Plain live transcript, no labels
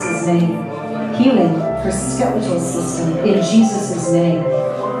Jesus' name. Healing for skeletal system in Jesus' name.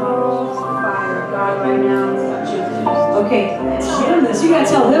 God right now is touching. Okay, hear this. You gotta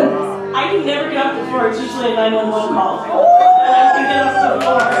tell them. I can never get off the floor. It's usually a 911 call. And I can get off the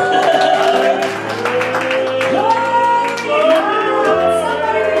floor.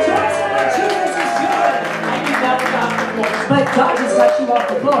 I can never get off the floor. But God just got you off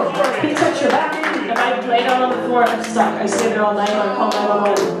the floor. Can you touch your back? If I lay down on the floor, I'm stuck. I stay there all night and I call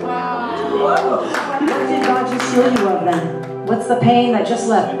 911. What did God just heal you of then? What's the pain that just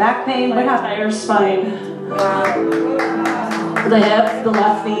left? Back pain? What My happened? entire spine. The hip, the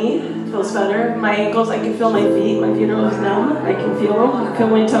left knee feels better. My ankles, I can feel my feet. My feet are always numb. I can feel them. I can feel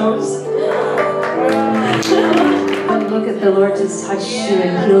my toes. And look at the Lord just touched you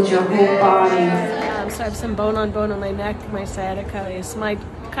and healed your whole body. So I have some bone on my neck. My sciatica is, my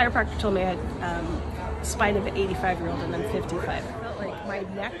chiropractor told me I had spine of an 85-year-old and then 55. I felt like my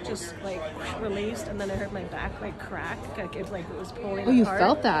neck just like released, and then I heard my back like crack, like it was pulling apart. Oh, you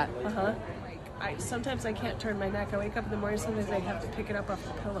felt that? Uh-huh. Sometimes I can't turn my neck. I wake up in the morning, sometimes I have to pick it up off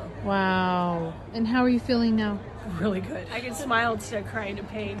the pillow. Wow. And how are you feeling now? Really good. I can smile instead of crying in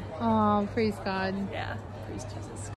pain. Oh, praise God. Yeah, praise Jesus.